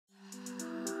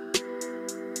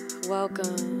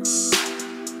Welcome,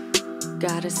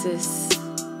 goddesses,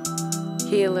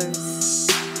 healers,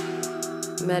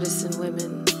 medicine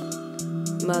women,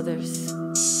 mothers.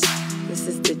 This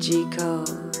is the G code.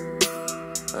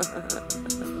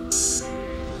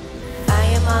 I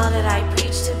am all that I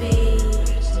preach to be.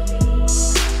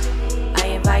 I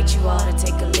invite you all to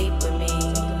take a leap with me.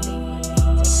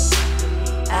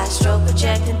 Astro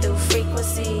projecting through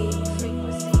frequency.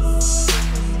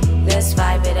 Let's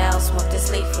vibe it out, smoke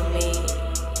this leaf for me.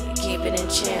 Keep it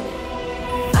enchanted.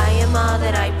 I am all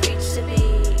that I preach to be.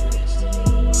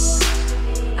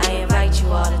 I invite you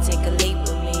all to take a leap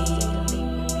with me.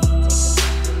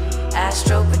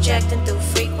 Astro projecting through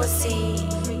frequency.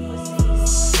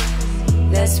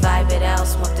 Let's vibe it out,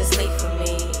 smoke this leaf for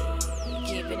me.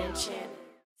 Keep it enchanted.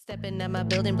 Stepping at my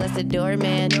building, blessed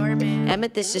doorman.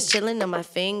 Amethyst just chilling on my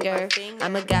finger.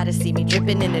 I'm a goddess, see me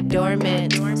dripping in a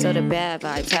dormant. So the bad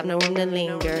vibes have no room to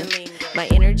linger. My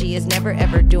energy is never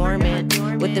ever dormant.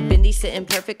 With the bindi sitting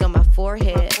perfect on my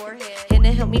forehead. And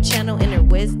to help me channel inner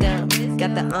wisdom.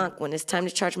 Got the ankh when it's time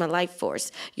to charge my life force.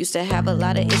 Used to have a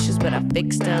lot of issues, but I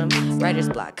fixed them. Writer's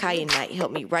block, kyanite,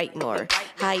 help me write more.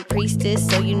 High priestess,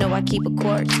 so you know I keep a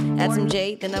quartz. Add some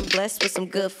jade, then I'm blessed with some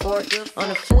good fork. On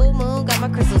a full moon, got my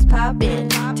crystals poppin'.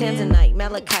 Tanzanite,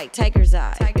 malachite, tiger's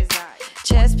eye.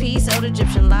 Chest piece, old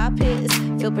Egyptian lapis.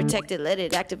 Feel protected, let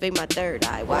it activate my third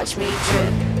eye. Watch me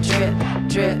drip, drip,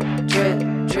 drip, drip,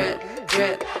 drip,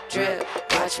 drip, drip.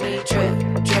 Watch me drip,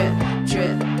 drip,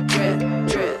 drip, drip,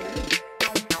 drip.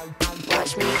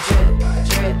 Watch me drip,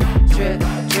 drip, drip,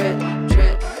 drip,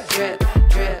 drip, drip,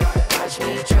 drip. Watch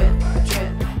me drip,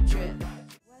 drip, drip.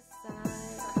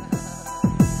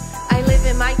 I live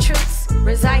in my truths,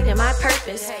 reside in my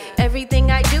purpose.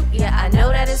 Everything I do, yeah, I know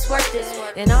that it's worth it.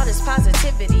 And all this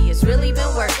positivity has really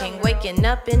been working. Waking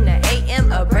up in the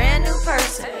AM, a brand new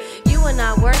person. You are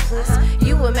not worthless,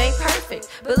 you were made perfect.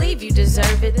 Believe you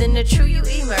deserve it, then the true you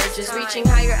emerges. Reaching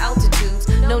higher altitudes,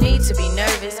 no need to be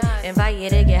nervous. Invite you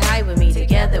to get high with me,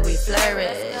 together we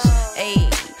flourish. Ayy.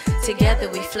 Together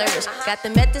we flourish. Got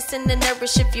the medicine to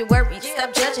nourish if you're worried.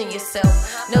 Stop judging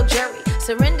yourself, no jury.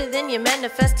 Surrender, then you're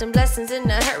manifesting blessings in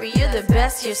a hurry. You're the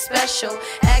best, you're special.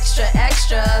 Extra,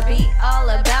 extra, be all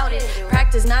about it.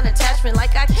 Practice non-attachment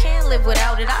like I can't live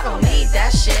without it. I don't need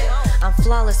that shit, I'm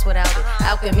flawless without it.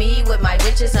 Alchemy with my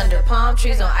witches under palm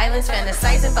trees on islands.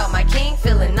 Fantasizing about my king,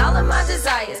 feeling all of my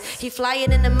desires. He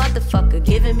flying in the motherfucker,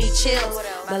 giving me chills.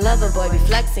 My lover boy be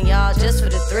flexing, y'all, just for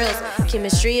the thrills.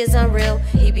 Chemistry is unreal,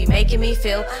 he be making me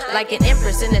feel like an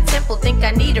empress in a temple, think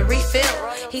I need a refill.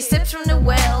 He sips from the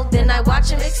well, then I watch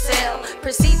him exhale.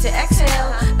 Proceed to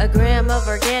exhale, a gram of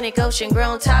organic ocean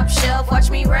grown top shelf. Watch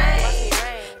me rain,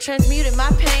 transmuted my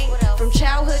pain. From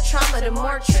childhood trauma to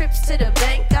more trips to the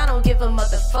bank. I don't give a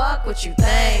motherfuck what you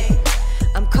think.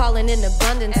 I'm calling in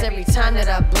abundance every time that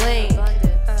I blink.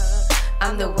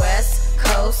 I'm the West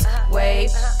Coast wave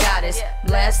goddess,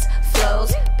 blessed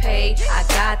flows paid. I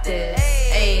got this,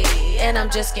 ayy, and I'm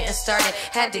just getting started.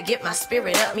 Had to get my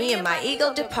spirit up, me and my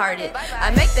ego departed.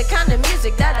 I make the kind of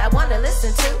music that I wanna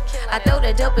listen to. I throw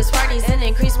the dopest parties and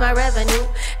increase my revenue.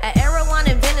 At Erewhon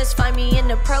in Venice, find me in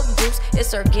the produce.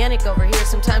 It's organic over here,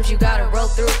 sometimes you gotta roll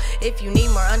through. If you need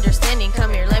more understanding,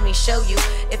 come here, let me show you.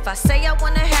 If I say I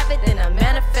wanna have it, then I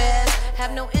manifest.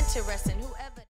 Have no interest in whoever.